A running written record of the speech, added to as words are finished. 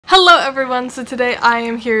Hello everyone, so today I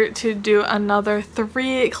am here to do another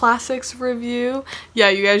 3 classics review. Yeah,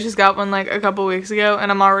 you guys just got one like a couple weeks ago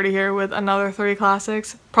and I'm already here with another 3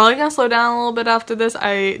 classics. Probably gonna slow down a little bit after this.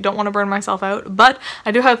 I don't want to burn myself out, but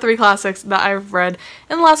I do have 3 classics that I've read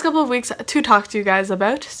in the last couple of weeks to talk to you guys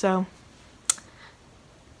about, so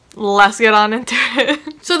let's get on into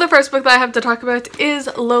it. So the first book that I have to talk about is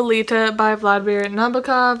Lolita by Vladimir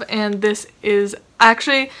Nabokov, and this is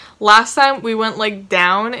actually, last time we went like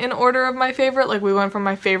down in order of my favorite, like we went from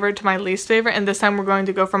my favorite to my least favorite, and this time we're going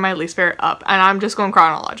to go from my least favorite up, and I'm just going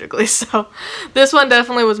chronologically. So this one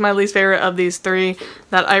definitely was my least favorite of these 3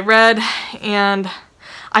 that I read, and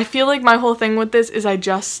I feel like my whole thing with this is I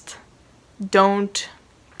just don't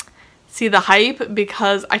see the hype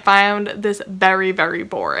because I found this very, very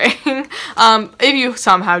boring. If you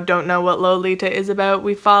somehow don't know what Lolita is about,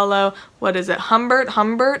 we follow, what is it,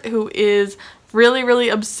 Humbert, who is really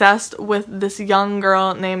obsessed with this young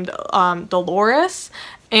girl named Dolores,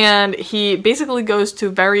 and he basically goes to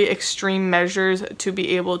very extreme measures to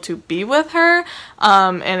be able to be with her,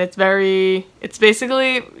 and it's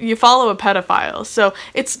basically, you follow a pedophile, so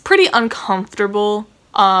it's pretty uncomfortable,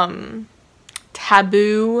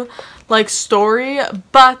 taboo like story,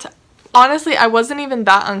 but honestly I wasn't even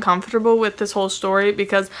that uncomfortable with this whole story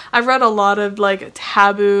because I've read a lot of like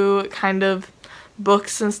taboo kind of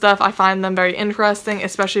books and stuff. I find them very interesting,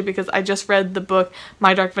 especially because I just read the book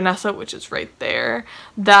My Dark Vanessa, which is right there,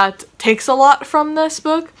 that takes a lot from this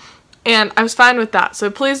book, and I was fine with that.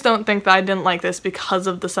 So please don't think that I didn't like this because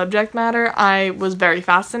of the subject matter. I was very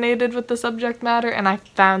fascinated with the subject matter, and I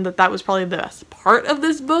found that that was probably the best part of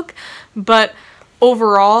this book, but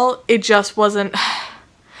overall it just wasn't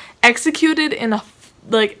executed in a,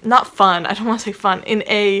 like, not fun, I don't want to say fun, in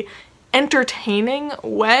a entertaining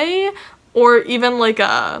way, or even like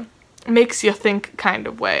a makes you think kind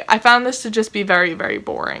of way. I found this to just be very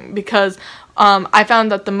boring because I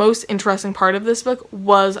found that the most interesting part of this book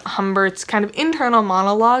was Humbert's kind of internal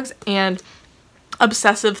monologues and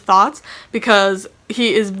obsessive thoughts, because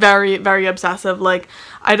he is very obsessive. Like,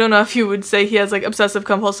 I don't know if you would say he has like obsessive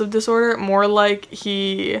compulsive disorder, more like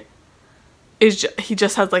he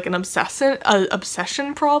just has like an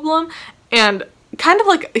obsession problem, and kind of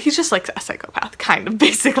like he's just like a psychopath kind of,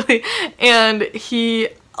 basically. And he,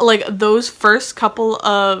 like, those first couple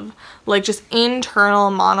of like just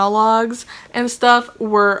internal monologues and stuff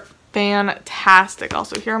were fantastic.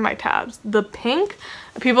 Also, here are my tabs. The pink,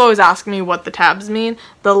 people always ask me what the tabs mean.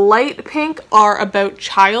 The light pink are about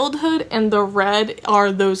childhood, and the red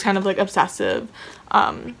are those kind of like obsessive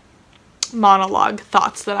monologue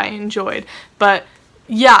thoughts that I enjoyed. But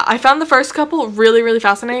yeah, I found the first couple really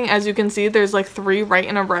fascinating. As you can see, there's like 3 right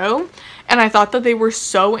in a row, and I thought that they were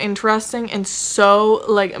so interesting and so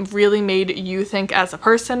like really made you think as a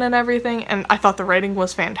person and everything, and I thought the writing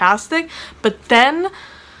was fantastic. But then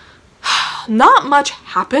not much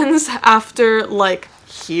happens after like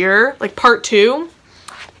here, like part 2.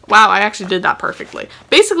 Wow, I actually did that perfectly.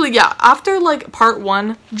 Basically, yeah, after like part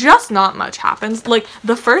 1, just not much happens. Like,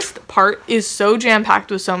 the first part is so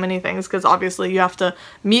jam-packed with so many things, because obviously you have to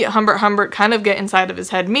meet Humbert, kind of get inside of his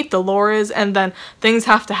head, meet Dolores, and then things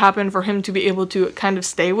have to happen for him to be able to kind of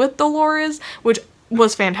stay with Dolores, which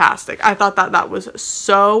was fantastic. I thought that that was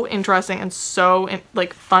so interesting and so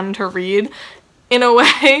like fun to read in a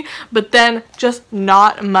way, but then just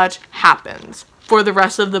not much happens for the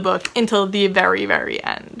rest of the book until the very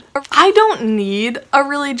end. I don't need a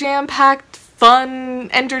really jam-packed, fun,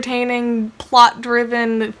 entertaining,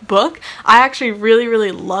 plot-driven book. I actually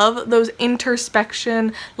really love those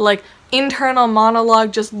introspection, like internal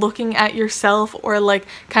monologue, just looking at yourself, or like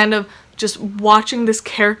kind of just watching this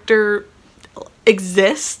character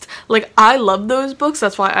exist. Like, I love those books.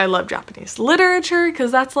 That's why I love Japanese literature,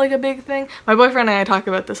 because that's like a big thing. My boyfriend and I talk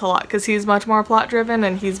about this a lot because he's much more plot driven,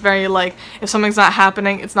 and he's very like, if something's not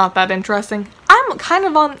happening, it's not that interesting. I'm kind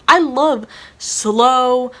of on, I love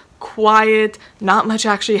slow, quiet, not much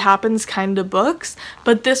actually happens kind of books,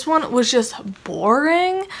 but this one was just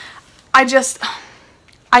boring. I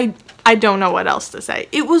don't know what else to say.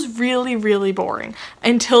 It was really boring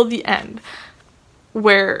until the end,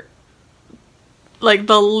 where like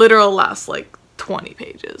the literal last like 20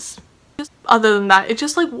 pages. Just other than that, it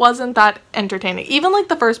just like wasn't that entertaining. Even like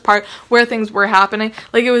the first part where things were happening,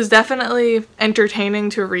 like it was definitely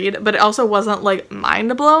entertaining to read, but it also wasn't like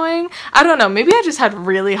mind-blowing. I don't know, maybe I just had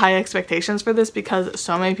really high expectations for this because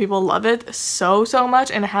so many people love it so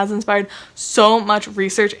much, and it has inspired so much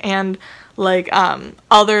research and like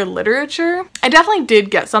other literature. I definitely did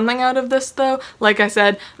get something out of this though. Like I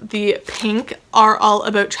said, the pink are all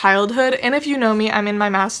about childhood, and if you know me, I'm in my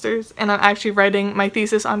master's and I'm actually writing my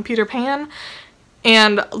thesis on Peter Pan,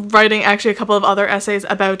 and writing actually a couple of other essays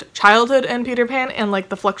about childhood in Peter Pan and like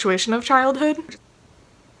the fluctuation of childhood.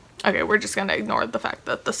 Okay, we're just gonna ignore the fact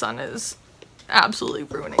that the sun is absolutely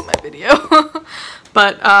ruining my video.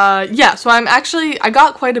 But yeah, so I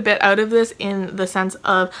got quite a bit out of this in the sense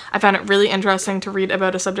of I found it really interesting to read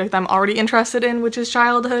about a subject I'm already interested in, which is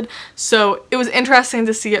childhood. So it was interesting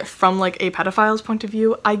to see it from like a pedophile's point of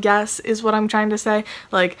view, I guess is what I'm trying to say.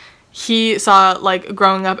 Like, he saw like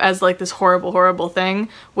growing up as like this horrible thing,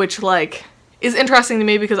 which like is interesting to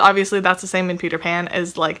me because obviously that's the same in Peter Pan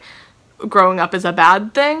as like growing up is a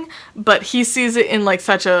bad thing, but he sees it in like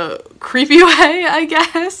such a creepy way, I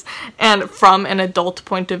guess, and from an adult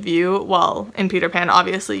point of view, while in Peter Pan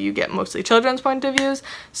obviously you get mostly children's point of views.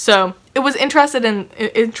 So it was interesting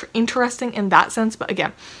in that sense, but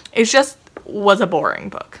again, it just was a boring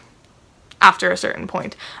book after a certain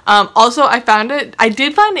point. Also, I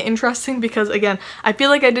did find it interesting because, again, I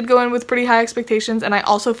feel like I did go in with pretty high expectations, and I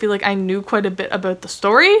also feel like I knew quite a bit about the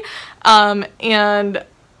story, and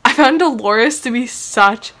I found Dolores to be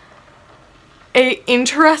such a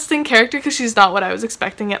interesting character because she's not what I was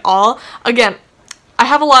expecting at all. Again, I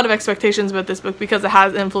have a lot of expectations about this book because it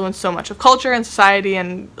has influenced so much of culture and society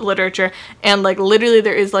and literature, and like literally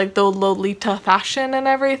there is like the Lolita fashion and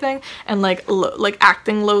everything, and like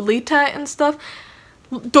acting Lolita and stuff.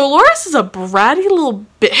 Dolores is a bratty little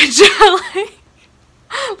bitch.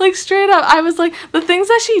 like straight up, I was like, the things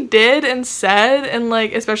that she did and said, and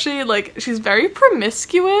like especially like she's very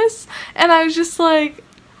promiscuous, and I was just like,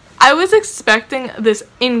 I was expecting this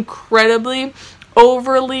incredibly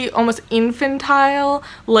overly almost infantile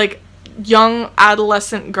like young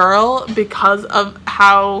adolescent girl because of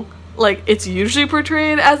how like it's usually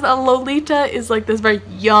portrayed as a Lolita is like this very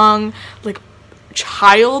young like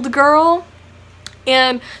child girl,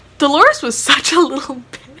 and Dolores was such a little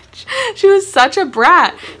bitch. She was such a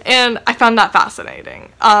brat, and I found that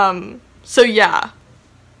fascinating. So yeah,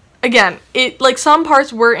 again, it like some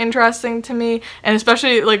parts were interesting to me, and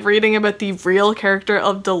especially like reading about the real character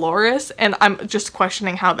of Dolores, and I'm just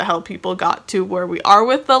questioning how the hell people got to where we are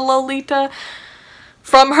with the Lolita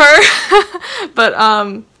from her. But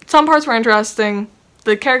some parts were interesting.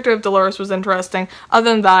 The character of Dolores was interesting.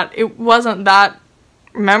 Other than that, it wasn't that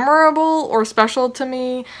memorable or special to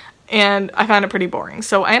me, and I found it pretty boring.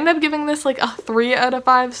 So I ended up giving this like a 3 out of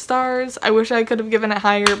 5 stars. I wish I could have given it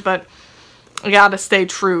higher, but I gotta stay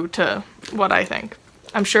true to what I think.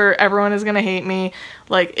 I'm sure everyone is gonna hate me.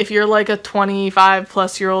 Like, if you're like a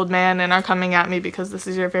 25-plus-year-old man and are coming at me because this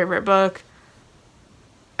is your favorite book,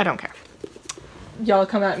 I don't care. Y'all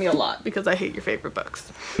come at me a lot because I hate your favorite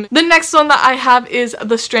books. The next one that I have is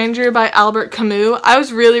The Stranger by Albert Camus. I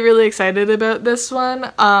was really excited about this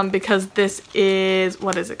one because this is,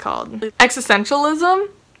 what is it called? Existentialism,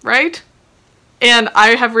 right? And I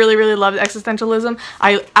have really loved existentialism.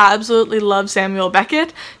 I absolutely love Samuel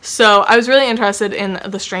Beckett. So I was really interested in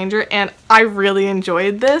The Stranger, and I really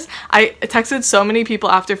enjoyed this. I texted so many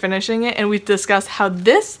people after finishing it, and we discussed how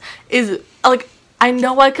this is, like, I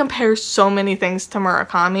know I compare so many things to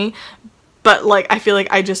Murakami, but like I feel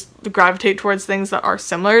like I just gravitate towards things that are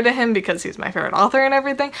similar to him because he's my favorite author and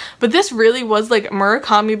everything. But this really was like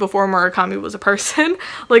Murakami before Murakami was a person.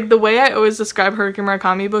 Like, the way I always describe Haruki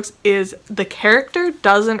Murakami books is the character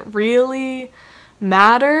doesn't really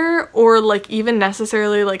matter or like even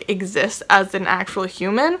necessarily like exist as an actual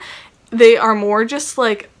human. They are more just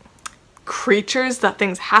like creatures that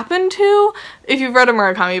things happen to. If you've read a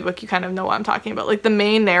Murakami book, you kind of know what I'm talking about. Like, the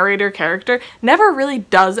main narrator character never really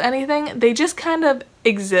does anything. They just kind of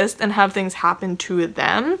exist and have things happen to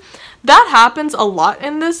them. That happens a lot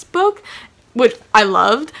in this book, which I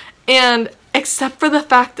loved, and except for the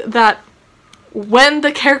fact that when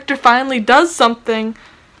the character finally does something,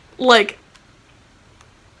 like,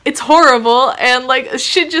 it's horrible, and like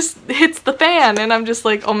shit just hits the fan, and I'm just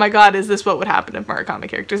like, oh my god, is this what would happen if Murakami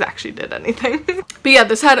characters actually did anything? But yeah,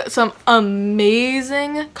 this had some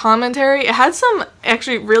amazing commentary. It had some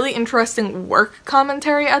actually really interesting work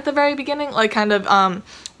commentary at the very beginning, like kind of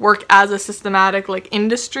work as a systematic like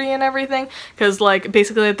industry and everything, because like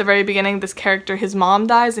basically at the very beginning this character, his mom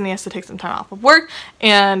dies and he has to take some time off of work,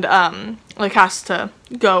 and like has to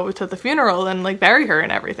go to the funeral and like bury her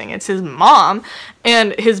and everything. It's his mom,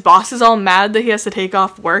 and his boss is all mad that he has to take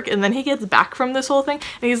off work, and then he gets back from this whole thing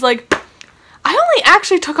and he's like, I only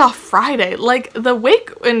actually took off Friday. Like, the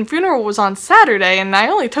wake and funeral was on Saturday, and I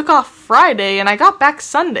only took off Friday, and I got back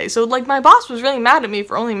Sunday. So, like, my boss was really mad at me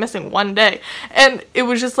for only missing one day. And it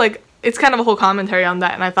was just, like, it's kind of a whole commentary on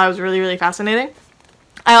that, and I thought it was really fascinating.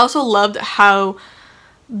 I also loved how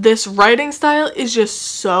this writing style is just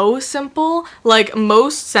so simple. Like,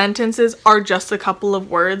 most sentences are just a couple of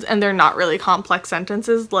words and they're not really complex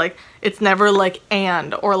sentences. Like, it's never like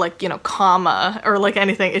and or like, you know, comma or like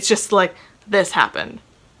anything. It's just like, this happened,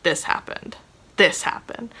 this happened, this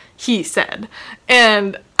happened, he said.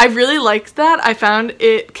 And I really liked that. I found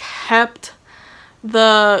it kept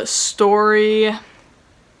the story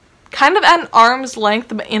kind of at an arm's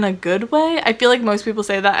length, but in a good way. I feel like most people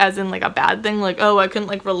say that as in like a bad thing, like, oh, I couldn't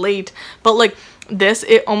like relate, but like this,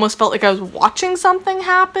 it almost felt like I was watching something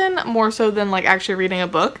happen more so than like actually reading a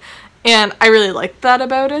book, and I really liked that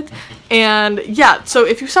about it. And yeah, so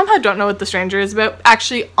if you somehow don't know what The Stranger is about,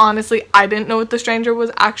 actually, honestly, I didn't know what The Stranger was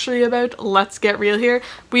actually about. Let's get real here.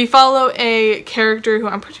 We follow a character who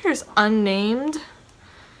I'm pretty sure is unnamed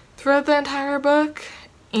throughout the entire book,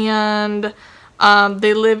 and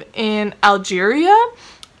they live in Algeria,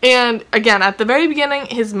 and again, at the very beginning,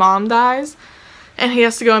 his mom dies, and he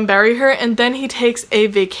has to go and bury her, and then he takes a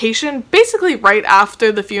vacation, basically right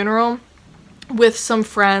after the funeral, with some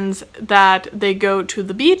friends that they go to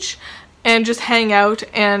the beach and just hang out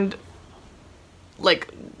and,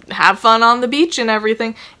 like, have fun on the beach and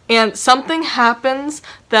everything, and something happens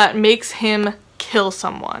that makes him kill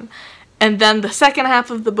someone. And then the second half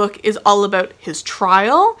of the book is all about his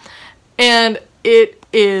trial, and it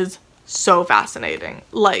is so fascinating.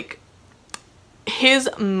 Like, his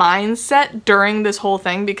mindset during this whole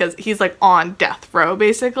thing, because he's like on death row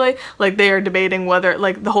basically, like they are debating whether,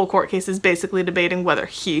 like the whole court case is basically debating whether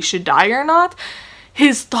he should die or not.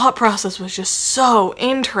 His thought process was just so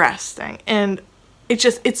interesting, and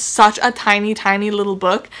it's such a tiny little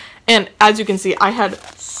book. And as you can see, I had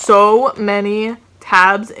so many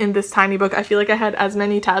tabs in this tiny book. I feel like I had as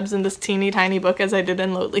many tabs in this teeny tiny book as I did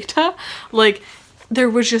in Lolita. Like, there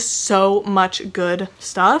was just so much good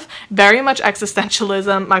stuff. Very much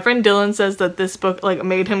existentialism. My friend Dylan says that this book like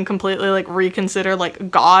made him completely like reconsider like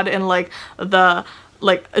God and like the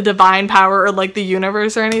like a divine power or like the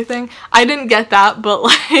universe or anything. I didn't get that, but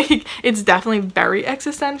like it's definitely very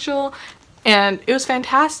existential, and it was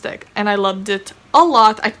fantastic and I loved it a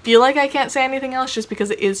lot. I feel like I can't say anything else just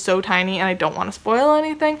because it is so tiny and I don't want to spoil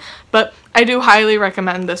anything, but I do highly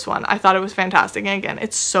recommend this one. I thought it was fantastic, and again,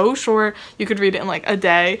 it's so short, you could read it in like a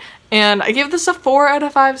day, and I gave this a 4 out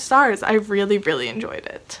of 5 stars. I really enjoyed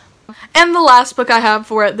it. And the last book I have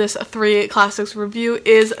for this 3 classics review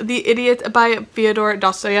is The Idiot by Fyodor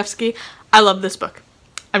Dostoevsky. I love this book.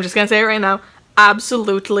 I'm just gonna say it right now.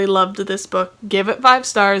 Absolutely loved this book. Give it 5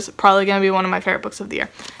 stars. Probably gonna be one of my favorite books of the year.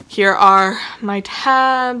 Here are my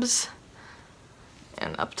tabs,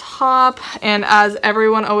 and up top, and as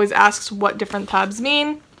everyone always asks what different tabs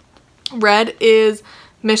mean, red is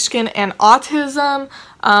Mishkin and autism,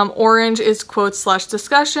 orange is quotes /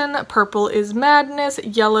 discussion, purple is madness,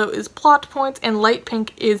 yellow is plot points, and light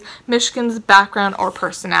pink is Mishkin's background or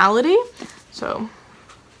personality. So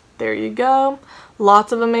there you go.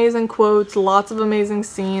 Lots of amazing quotes, lots of amazing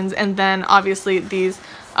scenes, and then obviously these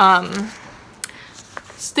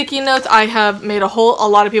sticky notes. I have made a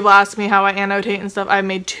lot of people ask me how I annotate and stuff. I've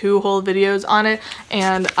made 2 whole videos on it,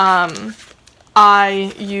 and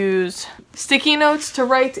I use sticky notes to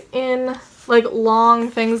write in like long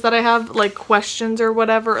things that I have, like questions or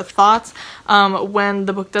whatever, or thoughts, when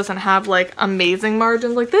the book doesn't have like amazing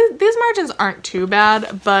margins. Like these margins aren't too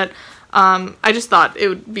bad, but I just thought it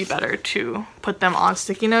would be better to put them on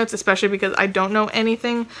sticky notes, especially because I don't know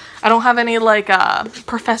anything. I don't have any like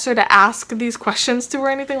professor to ask these questions to or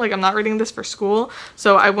anything. Like, I'm not reading this for school,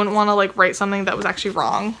 so I wouldn't want to like write something that was actually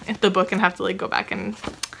wrong in the book and have to like go back and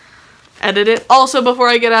edit it. Also, before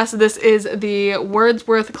I get asked, this is the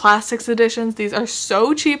Wordsworth Classics editions. These are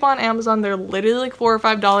so cheap on Amazon. They're literally like $4 or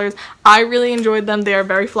 $5. I really enjoyed them. They are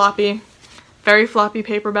very floppy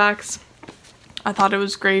paperbacks. I thought it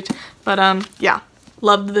was great, but yeah,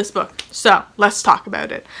 loved this book. So let's talk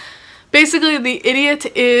about it. Basically, The Idiot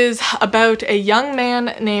is about a young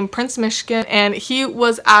man named Prince Mishkin, and he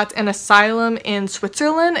was at an asylum in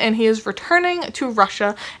Switzerland, and he is returning to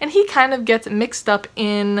Russia, and he kind of gets mixed up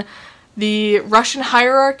in the Russian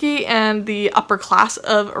hierarchy and the upper class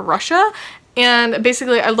of Russia. And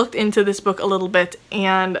basically, I looked into this book a little bit,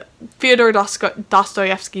 and Fyodor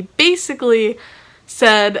Dostoevsky basically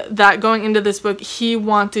said that going into this book, he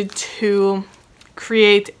wanted to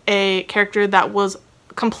create a character that was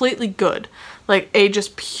completely good, like a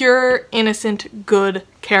just pure, innocent, good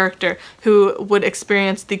character who would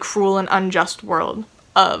experience the cruel and unjust world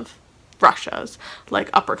of Russia's like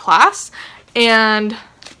upper class. And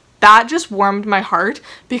that just warmed my heart,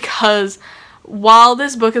 because while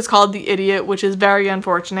this book is called The Idiot, which is very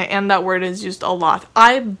unfortunate, and that word is used a lot,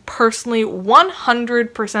 I personally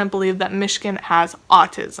 100% believe that Mishkin has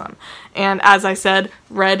autism. And as I said,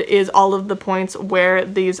 red is all of the points where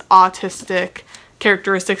these autistic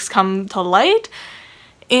characteristics come to light.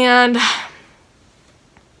 And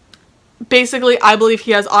basically, I believe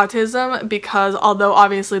he has autism because although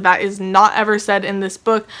obviously that is not ever said in this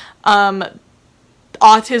book,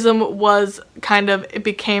 autism it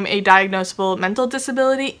became a diagnosable mental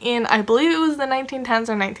disability in, I believe it was the 1910s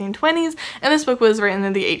or 1920s, and this book was written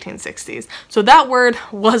in the 1860s. So that word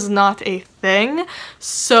was not a thing.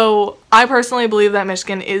 So I personally believe that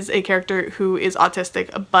Mishkin is a character who is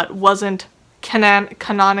autistic, but wasn't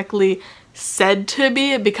canonically said to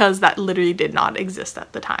be, because that literally did not exist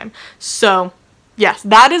at the time. So yes,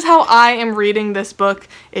 that is how I am reading this book.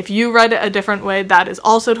 If you read it a different way, that is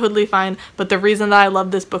also totally fine, but the reason that I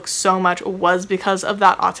love this book so much was because of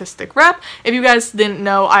that autistic rep. If you guys didn't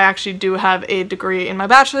know, I actually do have a degree in my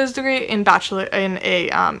bachelor's degree in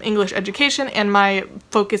English education, and my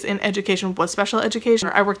focus in education was special education.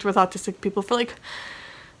 I worked with autistic people for like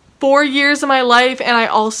 4 years of my life, and I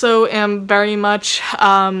also am very much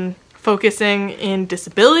focusing in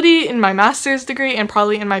disability in my master's degree and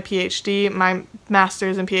probably in my PhD. My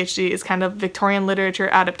master's and PhD is kind of Victorian literature,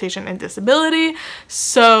 adaptation, and disability.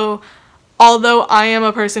 So although I am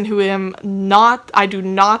a person who I do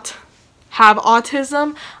not have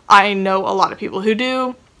autism, I know a lot of people who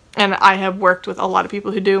do, and I have worked with a lot of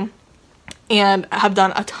people who do, and have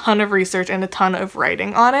done a ton of research and a ton of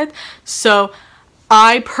writing on it. So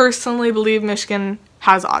I personally believe Mishkin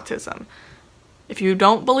has autism. If you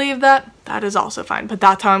don't believe that, that is also fine, but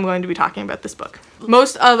that's how I'm going to be talking about this book.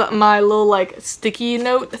 Most of my little like sticky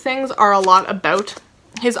note things are a lot about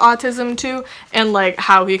his autism too, and like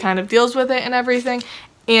how he kind of deals with it and everything.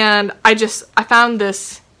 And I found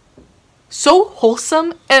this so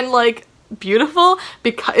wholesome and like beautiful,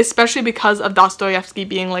 especially because of Dostoevsky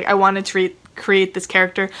being like, I wanted to create this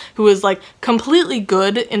character who is like completely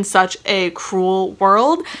good in such a cruel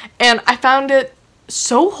world, and I found it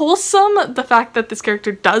so wholesome, the fact that this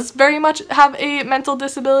character does very much have a mental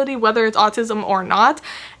disability, whether it's autism or not,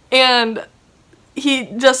 and he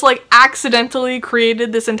just like accidentally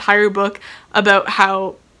created this entire book about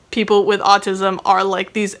how people with autism are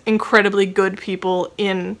like these incredibly good people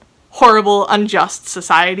in horrible, unjust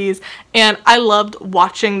societies. And I loved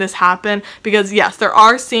watching this happen because yes, there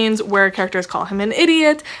are scenes where characters call him an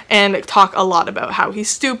idiot and talk a lot about how he's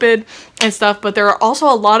stupid and stuff, but there are also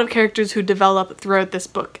a lot of characters who develop throughout this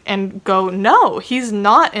book and go, no, he's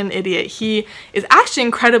not an idiot. He is actually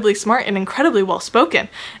incredibly smart and incredibly well spoken.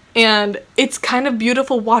 And it's kind of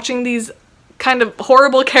beautiful watching these kind of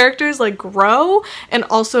horrible characters like grow, and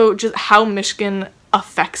also just how Mishkin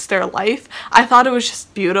affects their life. I thought it was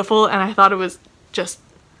just beautiful, and I thought it was just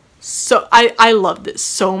so, I loved it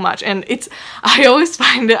so much. And I always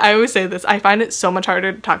say this, I find it so much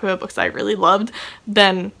harder to talk about books I really loved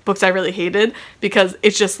than books I really hated, because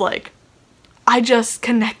it's just like, I just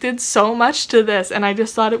connected so much to this, and I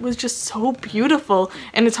just thought it was just so beautiful,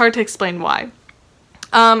 and it's hard to explain why.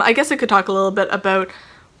 I guess I could talk a little bit about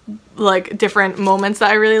like different moments that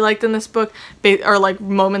I really liked in this book, or like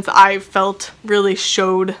moments that I felt really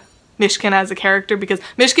showed Mishkin as a character, because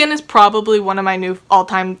Mishkin is probably one of my new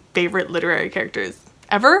all-time favorite literary characters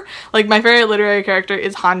ever. Like my favorite literary character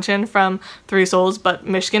is Hanshin from Three Souls, but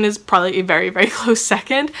Mishkin is probably a very, very close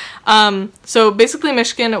second. So basically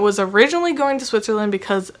Mishkin was originally going to Switzerland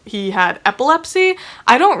because he had epilepsy.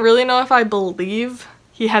 I don't really know if I believe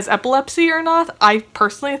he has epilepsy or not. I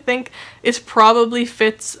personally think it probably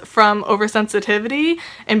fits from oversensitivity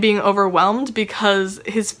and being overwhelmed, because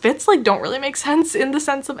his fits like don't really make sense in the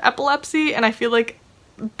sense of epilepsy, and I feel like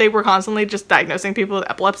they were constantly just diagnosing people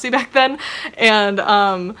with epilepsy back then.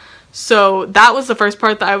 And so that was the first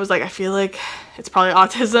part that I was like, I feel like it's probably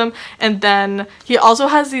autism. And then he also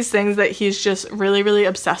has these things that he's just really, really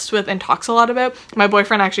obsessed with and talks a lot about. My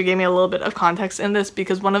boyfriend actually gave me a little bit of context in this,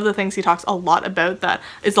 because one of the things he talks a lot about that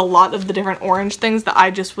is a lot of the different orange things that I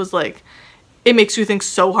just was like, it makes you think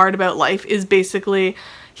so hard about life, is basically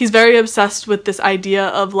he's very obsessed with this idea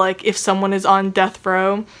of like, if someone is on death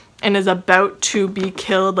row and is about to be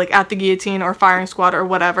killed, like at the guillotine or firing squad or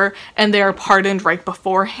whatever, and they are pardoned right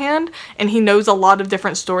beforehand, and he knows a lot of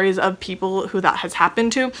different stories of people who that has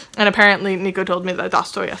happened to, and apparently Nico told me that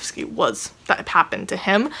Dostoevsky that happened to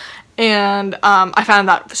him, and I found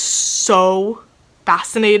that so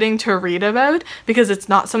fascinating to read about, because it's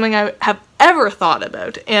not something I have ever thought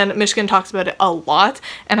about, and Mishkin talks about it a lot,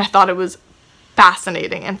 and I thought it was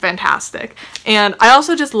fascinating and fantastic. And I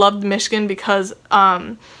also just loved Mishkin because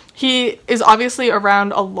he is obviously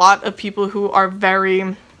around a lot of people who are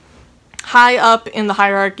very high up in the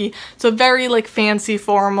hierarchy, so very like fancy,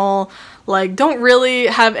 formal, like don't really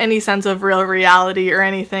have any sense of real reality or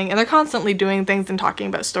anything, and they're constantly doing things and talking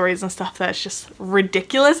about stories and stuff that's just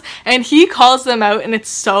ridiculous, and he calls them out, and it's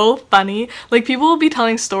so funny. Like, people will be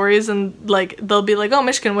telling stories and like they'll be like, oh,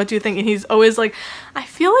 Michigan, what do you think? And he's always like, I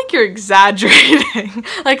feel like you're exaggerating.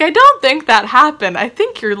 Like, I don't think that happened. I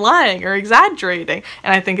think you're lying or exaggerating.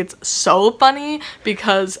 And I think it's so funny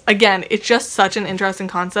because, again, it's just such an interesting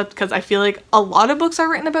concept, because I feel like a lot of books are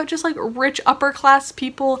written about just like rich upper class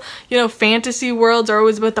people, you know, fantasy worlds are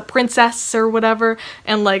always about the princess or whatever,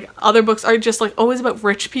 and like other books are just like always about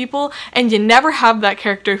rich people, and you never have that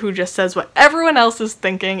character who just says what everyone else is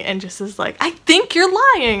thinking and just is like, I think you're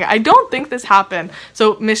lying, I don't think this happened.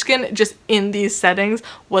 So Michigan just in these settings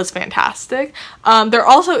was fantastic. There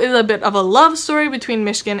also is a bit of a love story between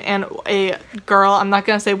Michigan and a girl. I'm not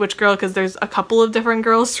gonna say which girl because there's a couple of different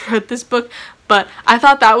girls throughout this book, but I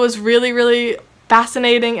thought that was really, really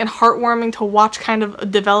fascinating and heartwarming to watch kind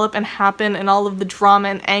of develop and happen, and all of the drama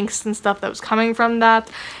and angst and stuff that was coming from that.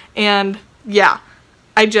 And yeah,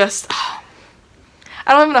 I don't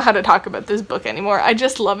even know how to talk about this book anymore. I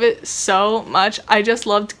just love it so much. I just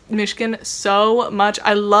loved Michigan so much.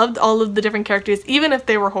 I loved all of the different characters, even if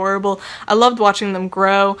they were horrible. I loved watching them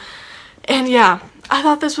grow. And yeah, I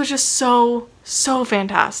thought this was just so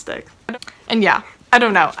fantastic. And yeah, I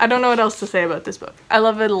don't know what else to say about this book. I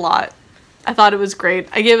love it a lot. I thought it was great.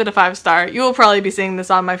 I gave it a 5-star. You will probably be seeing this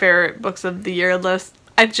on my favorite books of the year list.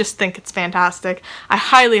 I just think it's fantastic. I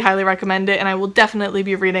highly, highly recommend it, and I will definitely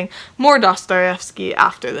be reading more Dostoevsky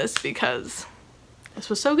after this because this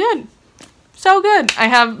was so good. So good. I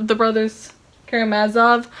have the Brothers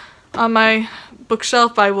Karamazov on my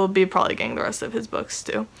bookshelf. I will be probably getting the rest of his books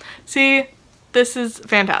too. See, this is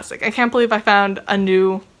fantastic. I can't believe I found a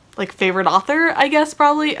new, like, favorite author, I guess,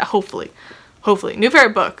 probably. Hopefully. New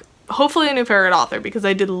favorite book. Hopefully a new favorite author, because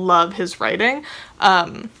I did love his writing.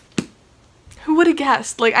 Who would have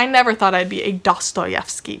guessed? Like, I never thought I'd be a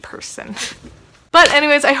Dostoevsky person. But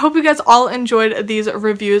anyways, I hope you guys all enjoyed these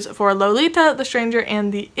reviews for Lolita, The Stranger,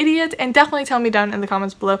 and The Idiot, and definitely tell me down in the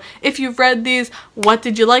comments below if you've read these, what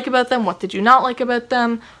did you like about them, what did you not like about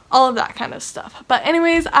them, all of that kind of stuff. But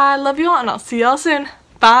anyways, I love you all, and I'll see y'all soon.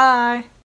 Bye!